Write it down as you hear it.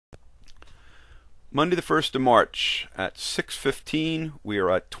Monday the 1st of March at 6:15, we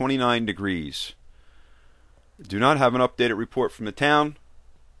are at 29 degrees. Do not have an updated report from the town.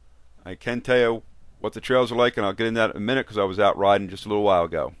 I can tell you what the trails are like, and I'll get into that in a minute because I was out riding just a little while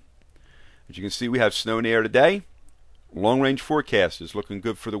ago. As you can see, we have snow in the air today. Long-range forecast is looking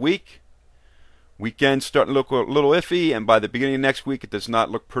good for the week. Weekend's starting to look a little iffy, and by the beginning of next week, it does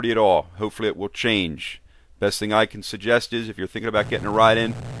not look pretty at all. Hopefully it will change. Best thing I can suggest is if you're thinking about getting a ride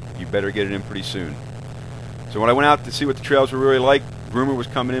in, you better get it in pretty soon. So when I went out to see what the trails were really like, Groomer was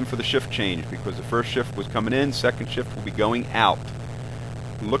coming in for the shift change because the first shift was coming in, second shift will be going out.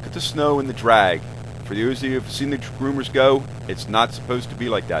 Look at the snow and the drag. For those of you who have seen the Groomers go, it's not supposed to be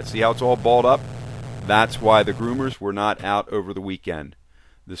like that. See how it's all balled up? That's why the Groomers were not out over the weekend.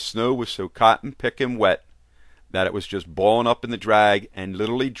 The snow was so cotton picking wet that it was just balling up in the drag and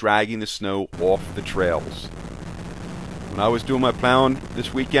literally dragging the snow off the trails. When I was doing my plowing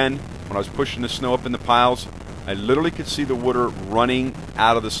this weekend, when I was pushing the snow up in the piles, I literally could see the water running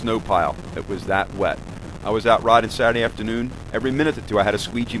out of the snow pile. It was that wet. I was out riding Saturday afternoon. Every minute or two I had to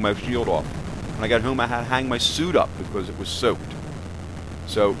squeegee my shield off. When I got home I had to hang my suit up because it was soaked.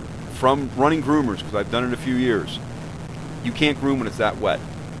 So from running Groomers, because I've done it a few years, you can't groom when it's that wet.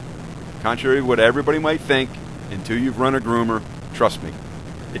 Contrary to what everybody might think, until you've run a Groomer, trust me,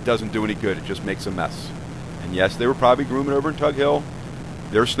 it doesn't do any good. It just makes a mess. And yes, they were probably grooming over in Tug Hill.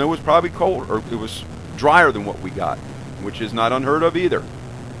 Their snow was probably cold, or it was drier than what we got, which is not unheard of either.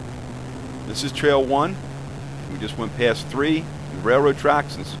 This is Trail 1. We just went past 3, the railroad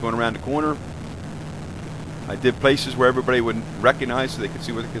tracks, and this is going around the corner. I did places where everybody would recognize so they could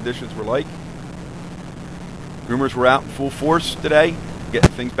see what the conditions were like. Groomers were out in full force today,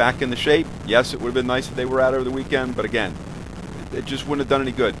 getting things back into shape. Yes, it would have been nice if they were out over the weekend, but again, it just wouldn't have done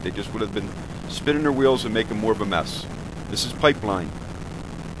any good. They just would have been spinning their wheels and making more of a mess. This is Pipeline.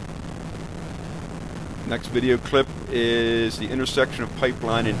 Next video clip is the intersection of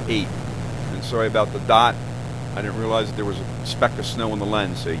Pipeline and 8. And sorry about the dot. I didn't realize that there was a speck of snow on the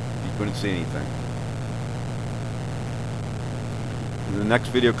lens, so you couldn't see anything. And the next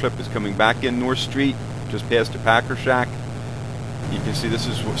video clip is coming back in North Street, just past the Packer Shack. You can see this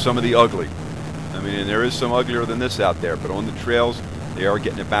is some of the ugly. I mean, and there is some uglier than this out there, but on the trails, they are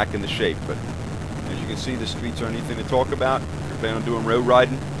getting it back into shape. But as you can see, the streets aren't anything to talk about. If you're planning on doing road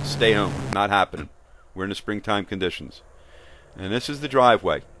riding, stay home. Not happening. We're in the springtime conditions. And this is the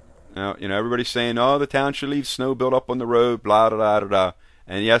driveway. Now, you know, everybody's saying, oh, the town should leave snow built up on the road, blah, blah, blah, blah.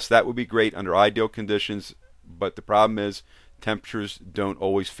 And yes, that would be great under ideal conditions, but the problem is temperatures don't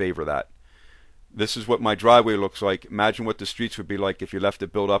always favor that. This is what my driveway looks like. Imagine what the streets would be like if you left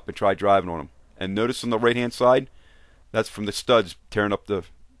it built up and tried driving on them. And notice on the right-hand side, that's from the studs tearing up the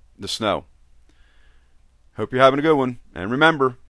snow. Hope you're having a good one. And remember,